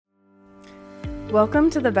Welcome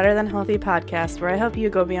to the Better Than Healthy podcast, where I help you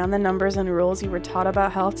go beyond the numbers and rules you were taught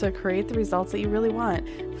about health to create the results that you really want,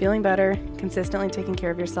 feeling better, consistently taking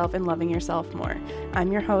care of yourself, and loving yourself more.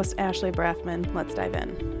 I'm your host, Ashley Brathman. Let's dive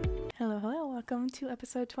in. Hello, welcome to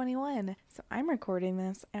episode 21. So I'm recording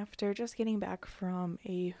this after just getting back from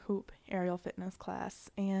a hoop aerial fitness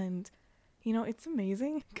class, and it's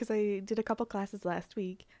amazing because I did a couple classes last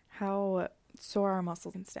week, how sore our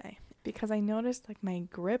muscles can stay. Because I noticed my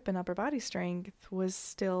grip and upper body strength was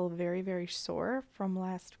still very, very sore from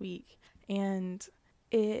last week. And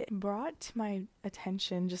it brought to my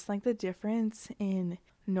attention just the difference in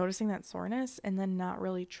noticing that soreness and then not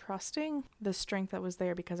really trusting the strength that was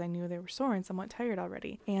there because I knew they were sore and somewhat tired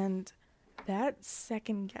already. And that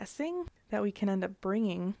second guessing that we can end up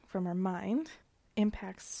bringing from our mind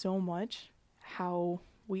impacts so much how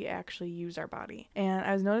we actually use our body. And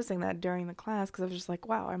I was noticing that during the class because I was just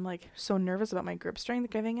wow, I'm so nervous about my grip strength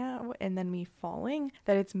giving out and then me falling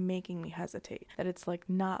that it's making me hesitate, that it's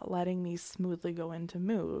not letting me smoothly go into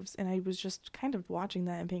moves. And I was just kind of watching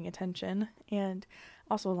that and paying attention and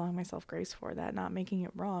also allowing myself grace for that, not making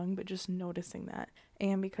it wrong, but just noticing that.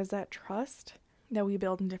 And because that trust that we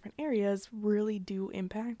build in different areas really do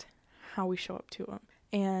impact how we show up to them.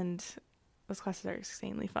 And those classes are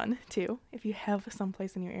insanely fun too. If you have some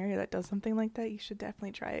place in your area that does something like that, you should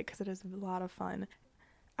definitely try it because it is a lot of fun.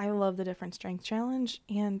 I love the different strength challenge,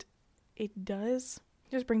 and it does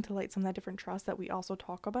just bring to light some of that different trust that we also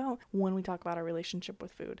talk about when we talk about our relationship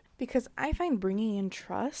with food. Because I find bringing in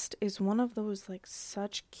trust is one of those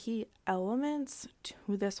such key elements to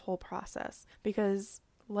this whole process. Because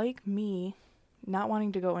like me, not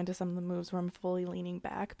wanting to go into some of the moves where I'm fully leaning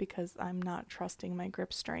back because I'm not trusting my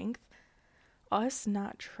grip strength, us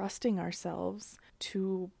not trusting ourselves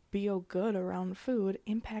to be good around food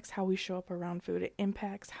impacts how we show up around food. It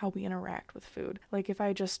impacts how we interact with food. If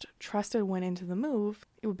I just trusted went into the move,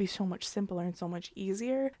 it would be so much simpler and so much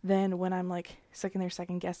easier than when I'm sitting there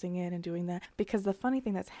second guessing it and doing that. Because the funny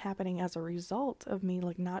thing that's happening as a result of me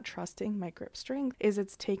not trusting my grip strength is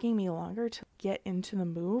it's taking me longer to get into the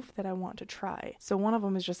move that I want to try. So one of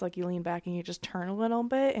them is just you lean back and you just turn a little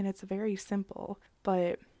bit, and it's very simple,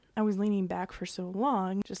 but I was leaning back for so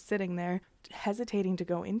long, just sitting there, hesitating to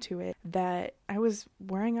go into it, that I was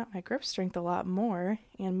wearing out my grip strength a lot more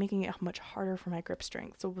and making it much harder for my grip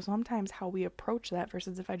strength. So sometimes how we approach that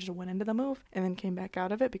versus if I just went into the move and then came back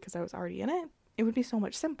out of it because I was already in it, it would be so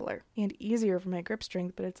much simpler and easier for my grip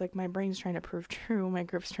strength. But it's my brain's trying to prove true my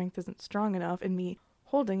grip strength isn't strong enough, and me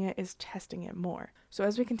holding it is testing it more. So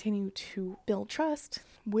as we continue to build trust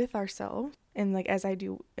with ourselves, and as I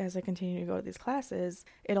continue to go to these classes,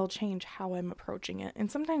 it'll change how I'm approaching it.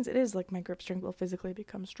 And sometimes it is my grip strength will physically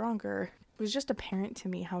become stronger. It was just apparent to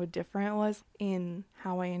me how different it was in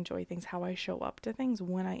how I enjoy things, how I show up to things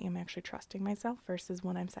when I am actually trusting myself versus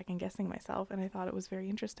when I'm second guessing myself. And I thought it was very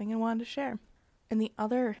interesting and wanted to share. And the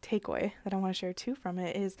other takeaway that I want to share too from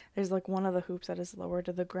it is there's one of the hoops that is lower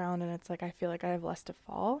to the ground, and it's I feel I have less to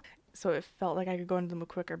fall. So it felt I could go into the move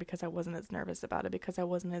quicker because I wasn't as nervous about it, because I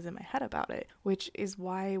wasn't as in my head about it, which is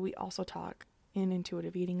why we also talk in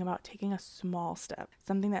intuitive eating about taking a small step,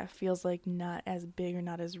 something that feels not as big or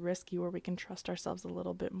not as risky, where we can trust ourselves a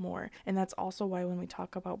little bit more. And that's also why when we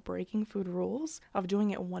talk about breaking food rules, of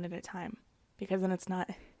doing it one at a time, because then it's not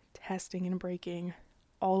testing and breaking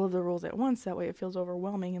all of the rules at once. That way it feels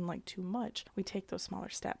overwhelming and too much. We take those smaller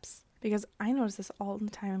steps. Because I notice this all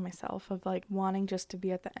the time in myself of wanting just to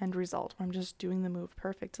be at the end result where I'm just doing the move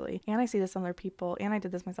perfectly. And I see this in other people, and I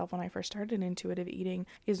did this myself when I first started intuitive eating,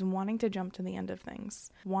 is wanting to jump to the end of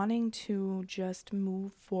things. Wanting to just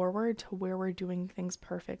move forward to where we're doing things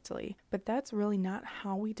perfectly. But that's really not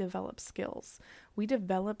how we develop skills. We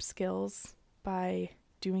develop skills by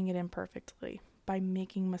doing it imperfectly, by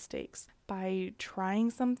making mistakes, by trying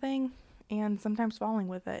something and sometimes falling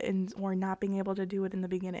with it, or not being able to do it in the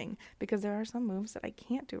beginning, because there are some moves that I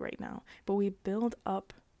can't do right now. But we build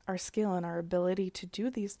up our skill and our ability to do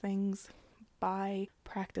these things by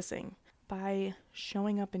practicing, by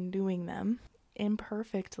showing up and doing them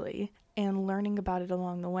imperfectly and learning about it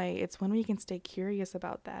along the way. It's when we can stay curious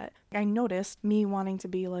about that. I noticed me wanting to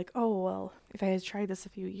be oh, well, if I had tried this a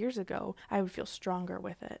few years ago, I would feel stronger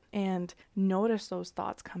with it. And notice those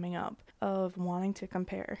thoughts coming up of wanting to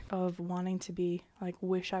compare, of wanting to be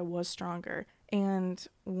wish I was stronger. And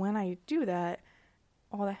when I do that,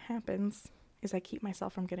 all that happens is I keep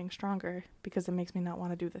myself from getting stronger because it makes me not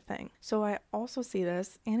want to do the thing. So I also see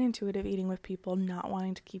this in intuitive eating with people not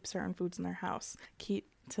wanting to keep certain foods in their house, keep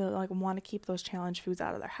to like want to keep those challenge foods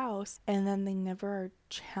out of their house, and then they never are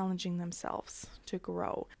challenging themselves to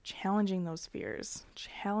grow, challenging those fears,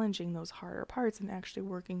 challenging those harder parts, and actually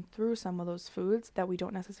working through some of those foods that we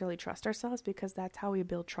don't necessarily trust ourselves, because that's how we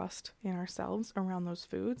build trust in ourselves around those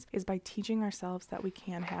foods, is by teaching ourselves that we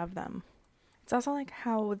can have them. It's also like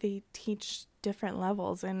how they teach different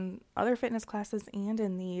levels in other fitness classes and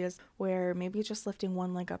in these, where maybe it's just lifting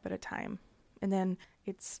one leg up at a time. And then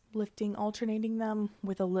it's lifting, alternating them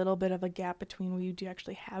with a little bit of a gap between where you do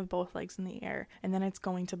actually have both legs in the air. And then it's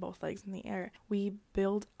going to both legs in the air. We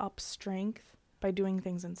build up strength by doing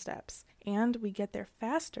things in steps. And we get there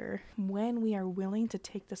faster when we are willing to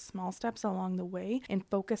take the small steps along the way and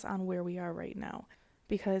focus on where we are right now.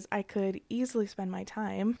 Because I could easily spend my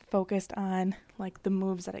time focused on like the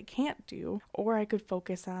moves that I can't do, or I could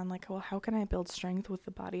focus on like, well, how can I build strength with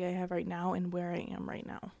the body I have right now and where I am right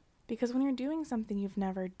now? Because when you're doing something you've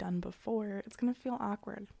never done before, it's going to feel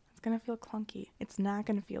awkward. It's going to feel clunky. It's not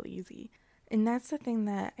going to feel easy. And that's the thing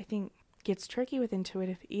that I think gets tricky with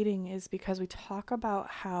intuitive eating, is because we talk about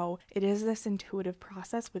how it is this intuitive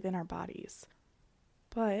process within our bodies.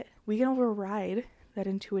 But we can override that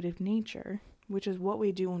intuitive nature, which is what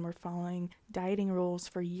we do when we're following dieting rules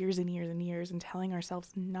for years and years and years and telling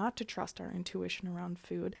ourselves not to trust our intuition around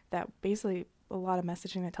food. That basically a lot of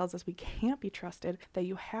messaging that tells us we can't be trusted, that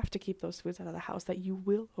you have to keep those foods out of the house, that you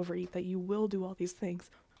will overeat, that you will do all these things.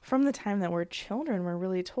 From the time that we're children, we're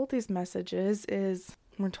really told these messages is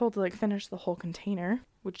we're told to like finish the whole container,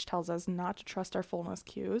 which tells us not to trust our fullness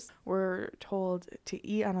cues. We're told to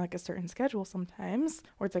eat on like a certain schedule sometimes,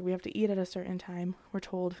 or it's like we have to eat at a certain time. We're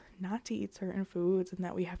told not to eat certain foods and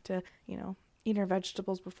that we have to, eat our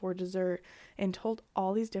vegetables before dessert, and told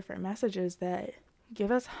all these different messages that give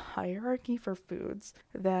us hierarchy for foods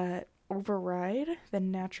that override the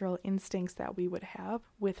natural instincts that we would have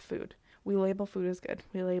with food. We label food as good.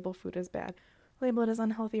 We label food as bad. Label it as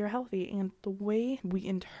unhealthy or healthy. And the way we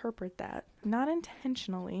interpret that, not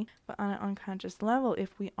intentionally, but on an unconscious level,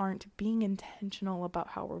 if we aren't being intentional about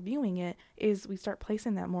how we're viewing it, is we start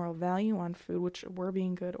placing that moral value on food, which we're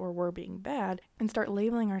being good or we're being bad, and start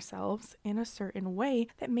labeling ourselves in a certain way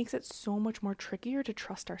that makes it so much more trickier to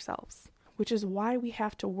trust ourselves. Which is why we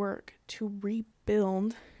have to work to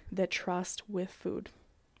rebuild the trust with food.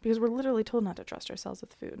 Because we're literally told not to trust ourselves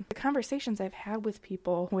with food. The conversations I've had with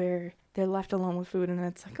people where they're left alone with food and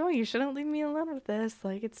it's like, oh, you shouldn't leave me alone with this.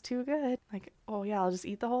 Like, it's too good. Like, oh yeah, I'll just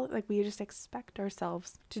eat the whole, like we just expect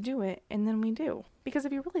ourselves to do it, and then we do. Because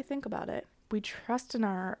if you really think about it, we trust in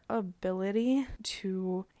our ability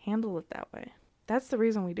to handle it that way. That's the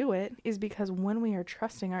reason we do it, is because when we are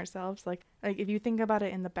trusting ourselves, like if you think about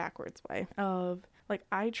it in the backwards way of like,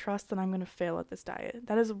 I trust that I'm going to fail at this diet.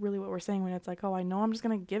 That is really what we're saying when it's like, oh, I know I'm just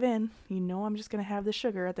going to give in. I'm just going to have the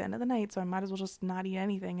sugar at the end of the night, so I might as well just not eat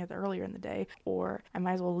anything earlier in the day. Or I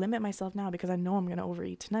might as well limit myself now because I know I'm going to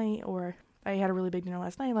overeat tonight. Or I had a really big dinner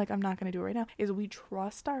last night, like I'm not going to do it right now. Is we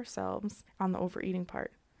trust ourselves on the overeating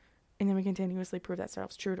part. And then we continuously prove that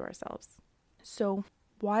ourselves true to ourselves. So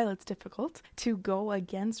while it's difficult to go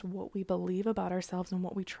against what we believe about ourselves and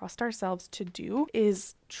what we trust ourselves to do,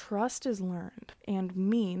 is trust is learned, and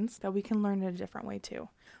means that we can learn it a different way too,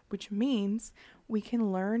 which means we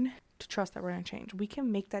can learn to trust that we're going to change. We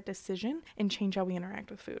can make that decision and change how we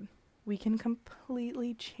interact with food. We can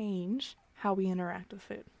completely change how we interact with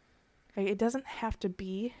food. Okay, it doesn't have to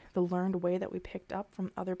be the learned way that we picked up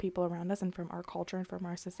from other people around us and from our culture and from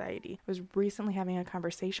our society. I was recently having a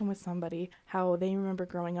conversation with somebody how they remember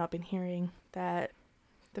growing up and hearing that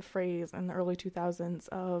the phrase in the early 2000s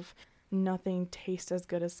of nothing tastes as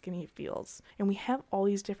good as skinny feels. And we have all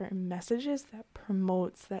these different messages that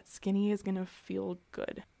promotes that skinny is going to feel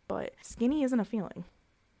good. But skinny isn't a feeling.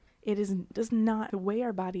 Does not, the way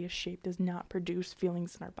our body is shaped does not produce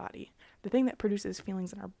feelings in our body. The thing that produces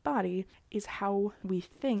feelings in our body is how we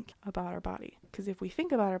think about our body. Because if we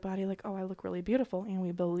think about our body like, oh, I look really beautiful, and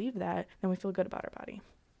we believe that, then we feel good about our body.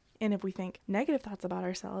 And if we think negative thoughts about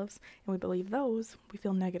ourselves and we believe those, we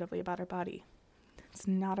feel negatively about our body. It's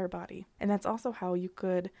not our body. And that's also how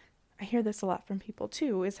I hear this a lot from people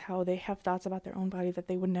too, is how they have thoughts about their own body that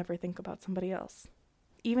they would never think about somebody else.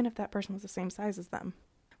 Even if that person was the same size as them.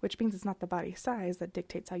 Which means it's not the body size that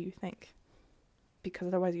dictates how you think. Because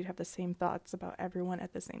otherwise you'd have the same thoughts about everyone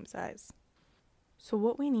at the same size. So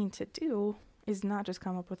what we need to do is not just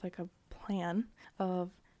come up with like a plan of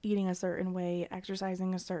eating a certain way,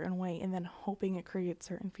 exercising a certain way, and then hoping it creates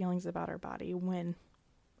certain feelings about our body, when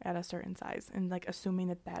at a certain size and like assuming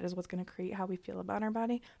that that is what's going to create how we feel about our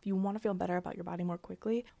body. If you want to feel better about your body more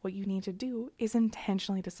quickly, what you need to do is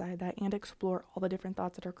intentionally decide that and explore all the different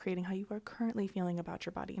thoughts that are creating how you are currently feeling about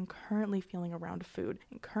your body and currently feeling around food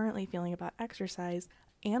and currently feeling about exercise.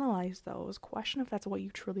 Analyze those, question if that's what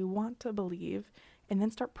you truly want to believe, and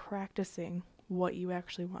then start practicing what you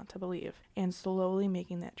actually want to believe and slowly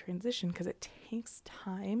making that transition, because it takes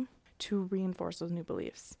time to reinforce those new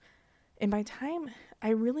beliefs. And by time, I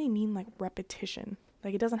really mean like repetition.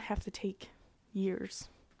 Like it doesn't have to take years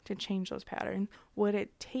to change those patterns. What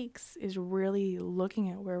it takes is really looking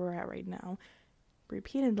at where we're at right now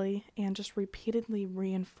repeatedly and just repeatedly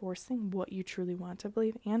reinforcing what you truly want to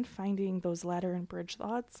believe and finding those ladder and bridge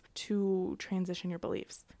thoughts to transition your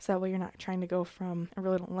beliefs. So that way you're not trying to go from I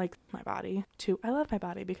really don't like my body to I love my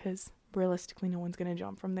body, because realistically no one's going to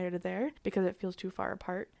jump from there to there because it feels too far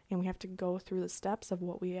apart, and we have to go through the steps of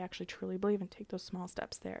what we actually truly believe and take those small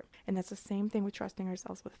steps there. And that's the same thing with trusting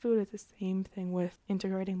ourselves with food. It's the same thing with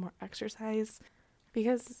integrating more exercise,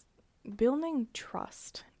 because building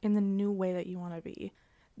trust in the new way that you want to be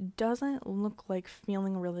doesn't look like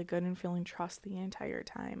feeling really good and feeling trust the entire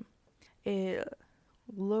time. It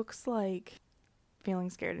looks like feeling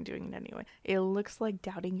scared and doing it anyway. It looks like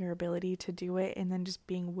doubting your ability to do it and then just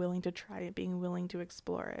being willing to try it, being willing to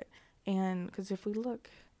explore it. And because if we look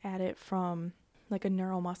at it from like a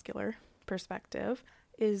neuromuscular perspective,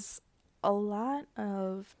 is a lot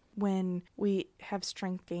of when we have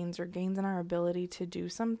strength gains or gains in our ability to do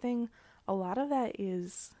something, a lot of that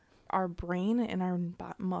is our brain and our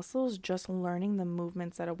muscles just learning the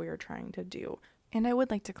movements that we're trying to do. And I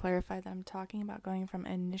would like to clarify that I'm talking about going from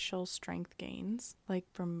initial strength gains, like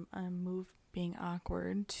from a move being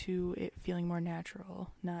awkward, to it feeling more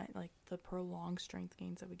natural, not like the prolonged strength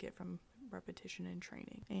gains that we get from repetition and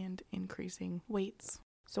training and increasing weights.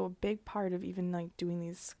 So a big part of even like doing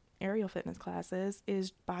these aerial fitness classes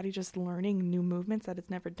is body just learning new movements that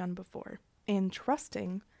it's never done before and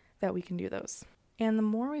trusting that we can do those. And the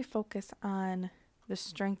more we focus on the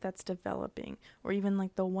strength that's developing, or even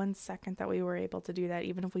like the 1 second that we were able to do that,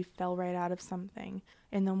 even if we fell right out of something,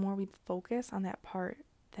 and the more we focus on that part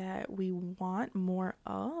that we want more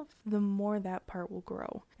of, the more that part will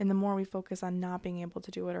grow. And the more we focus on not being able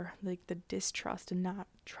to do it, or like the distrust and not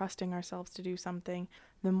trusting ourselves to do something,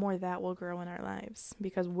 the more that will grow in our lives.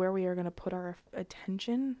 Because where we are going to put our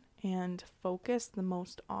attention and focus the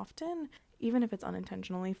most often, even if it's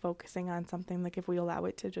unintentionally focusing on something, like if we allow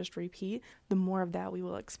it to just repeat, the more of that we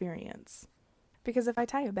will experience. Because if I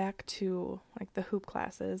tie it back to like the hoop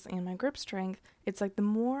classes and my grip strength, it's like the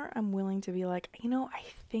more I'm willing to be like, I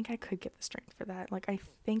think I could get the strength for that. Like I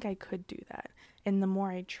think I could do that. And the more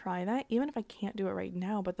I try that, even if I can't do it right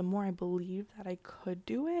now, but the more I believe that I could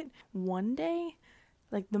do it one day,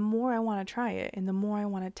 like the more I want to try it and the more I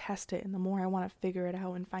want to test it and the more I want to figure it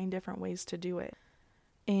out and find different ways to do it.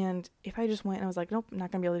 And if I just went and I was like, nope, I'm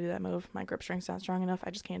not going to be able to do that move. My grip strength's not strong enough. I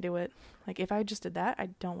just can't do it. Like if I just did that, I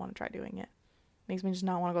don't want to try doing it. Makes me just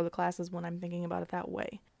not want to go to the classes when I'm thinking about it that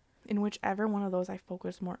way. And whichever one of those I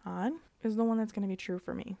focus more on is the one that's going to be true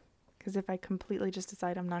for me. Because if I completely just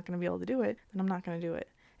decide I'm not going to be able to do it, then I'm not going to do it.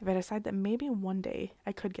 If I decide that maybe one day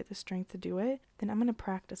I could get the strength to do it, then I'm going to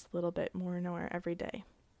practice a little bit more and more every day.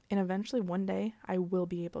 And eventually one day I will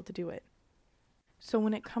be able to do it. So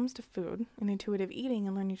when it comes to food and intuitive eating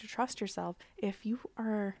and learning to trust yourself, if you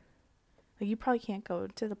are, like, you probably can't go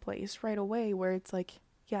to the place right away where it's like,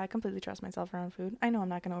 yeah, I completely trust myself around food. I know I'm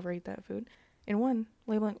not going to overeat that food. And one,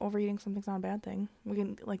 labeling overeating something's not a bad thing. We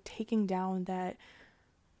can, like, taking down that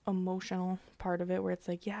emotional part of it where it's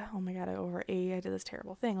like, yeah, oh my God, I overate, I did this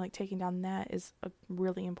terrible thing. Like, taking down that is a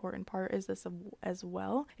really important part, is this as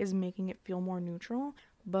well, is making it feel more neutral.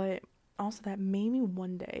 But also that maybe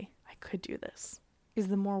one day I could do this. Is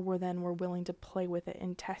the more we're willing to play with it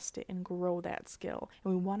and test it and grow that skill.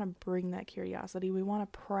 And we want to bring that curiosity. We want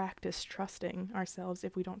to practice trusting ourselves.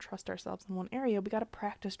 If we don't trust ourselves in one area, we got to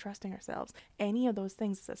practice trusting ourselves. Any of those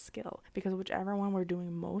things is a skill, because whichever one we're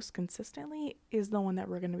doing most consistently is the one that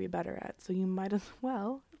we're going to be better at. So you might as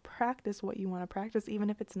well practice what you want to practice, even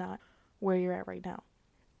if it's not where you're at right now.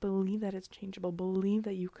 Believe that it's changeable. Believe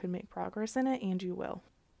that you could make progress in it, and you will.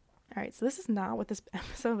 All right, so this is not what this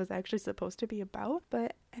episode was actually supposed to be about,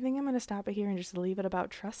 but I think I'm going to stop it here and just leave it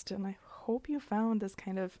about trust. And I hope you found this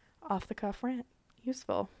kind of off-the-cuff rant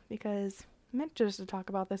useful, because I meant just to talk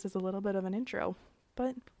about this as a little bit of an intro,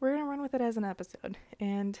 but we're going to run with it as an episode.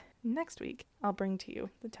 And next week, I'll bring to you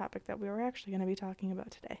the topic that we were actually going to be talking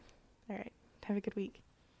about today. All right, have a good week.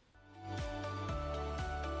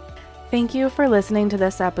 Thank you for listening to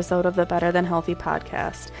this episode of the Better Than Healthy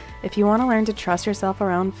podcast. If you want to learn to trust yourself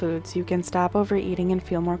around food so you can stop overeating and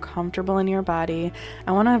feel more comfortable in your body,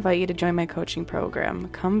 I want to invite you to join my coaching program.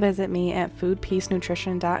 Come visit me at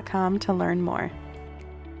foodpeacenutrition.com to learn more.